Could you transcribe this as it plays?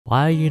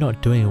Why are you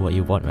not doing what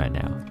you want right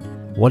now?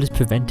 What is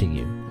preventing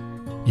you?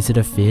 Is it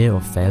a fear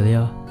of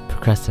failure,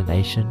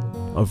 procrastination,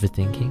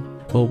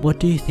 overthinking? Well, what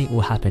do you think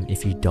will happen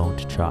if you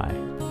don't try?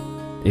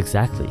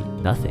 Exactly,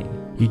 nothing.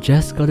 You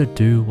just gotta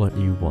do what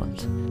you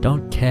want.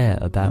 Don't care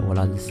about what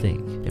others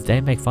think. If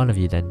they make fun of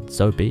you, then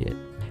so be it.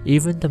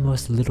 Even the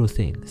most little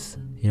things,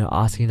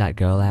 asking that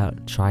girl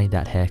out, trying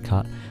that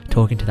haircut,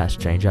 talking to that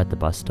stranger at the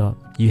bus stop,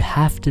 you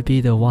have to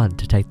be the one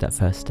to take that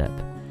first step.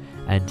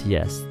 And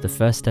yes, the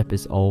first step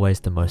is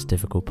always the most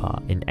difficult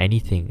part in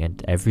anything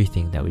and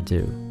everything that we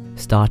do.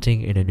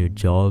 Starting in a new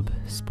job,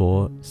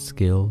 sport,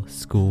 skill,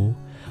 school.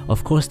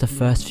 Of course, the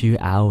first few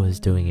hours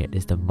doing it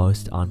is the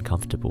most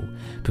uncomfortable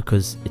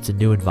because it's a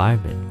new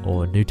environment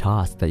or a new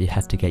task that you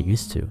have to get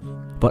used to.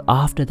 But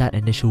after that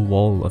initial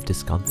wall of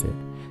discomfort,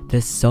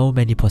 there's so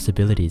many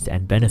possibilities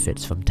and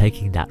benefits from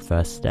taking that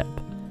first step.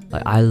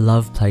 Like, I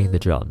love playing the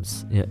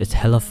drums. It's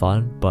hella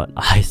fun, but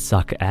I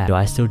suck at it. Do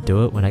I still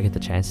do it when I get the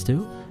chance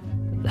to?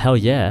 Hell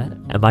yeah.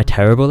 Am I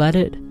terrible at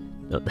it?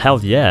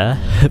 Hell yeah.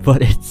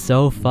 But it's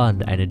so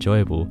fun and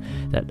enjoyable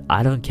that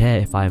I don't care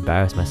if I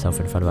embarrass myself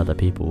in front of other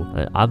people.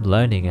 I'm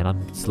learning and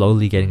I'm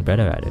slowly getting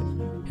better at it.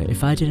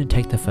 If I didn't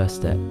take the first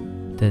step,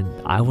 then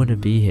I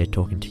wouldn't be here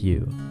talking to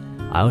you.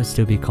 I would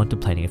still be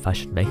contemplating if I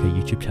should make a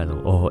YouTube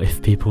channel or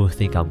if people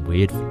think I'm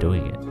weird for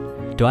doing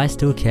it. Do I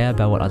still care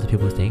about what other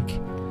people think?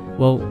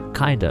 Well,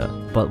 kinda,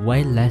 but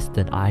way less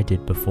than I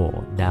did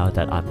before now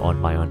that I'm on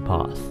my own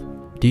path.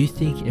 Do you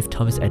think if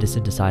Thomas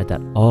Edison decided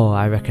that, oh,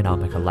 I reckon I'll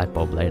make a light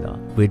bulb later,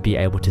 we'd be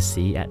able to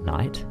see at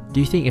night? Do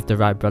you think if the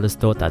Wright brothers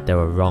thought that they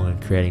were wrong in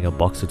creating a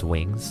box with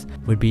wings,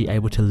 we'd be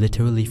able to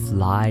literally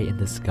fly in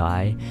the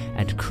sky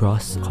and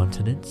cross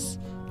continents?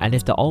 And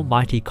if the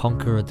almighty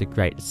conqueror the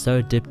great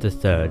Sir Dip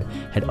III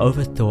had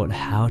overthought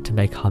how to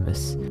make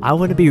hummus, I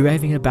wouldn't be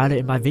raving about it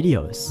in my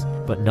videos.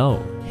 But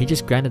no, he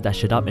just grinded that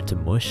shit up into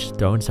mush,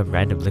 throw in some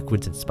random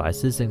liquids and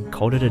spices and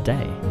called it a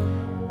day.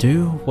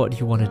 Do what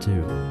you want to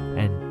do,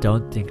 and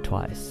don't think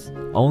twice.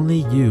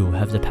 Only you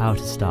have the power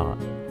to start,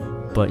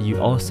 but you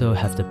also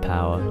have the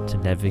power to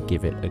never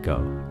give it a go.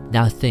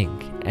 Now think,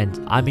 and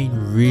I mean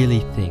really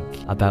think,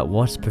 about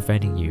what's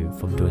preventing you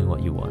from doing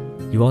what you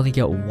want. You only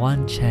get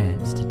one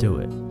chance to do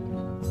it,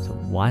 so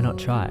why not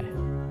try?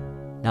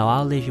 Now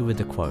I'll leave you with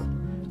a quote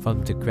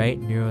from the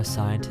great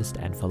neuroscientist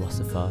and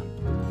philosopher,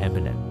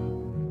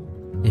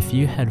 Eminem. If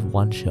you had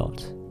one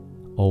shot,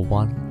 or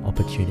one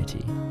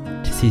opportunity,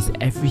 to seize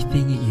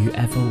everything you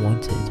ever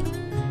wanted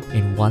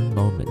in one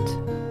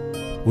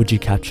moment, would you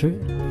capture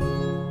it?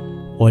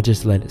 Or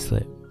just let it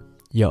slip?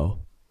 Yo,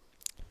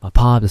 my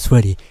palms are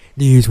sweaty,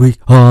 knees weak,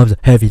 arms are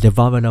heavy, the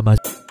vomit on my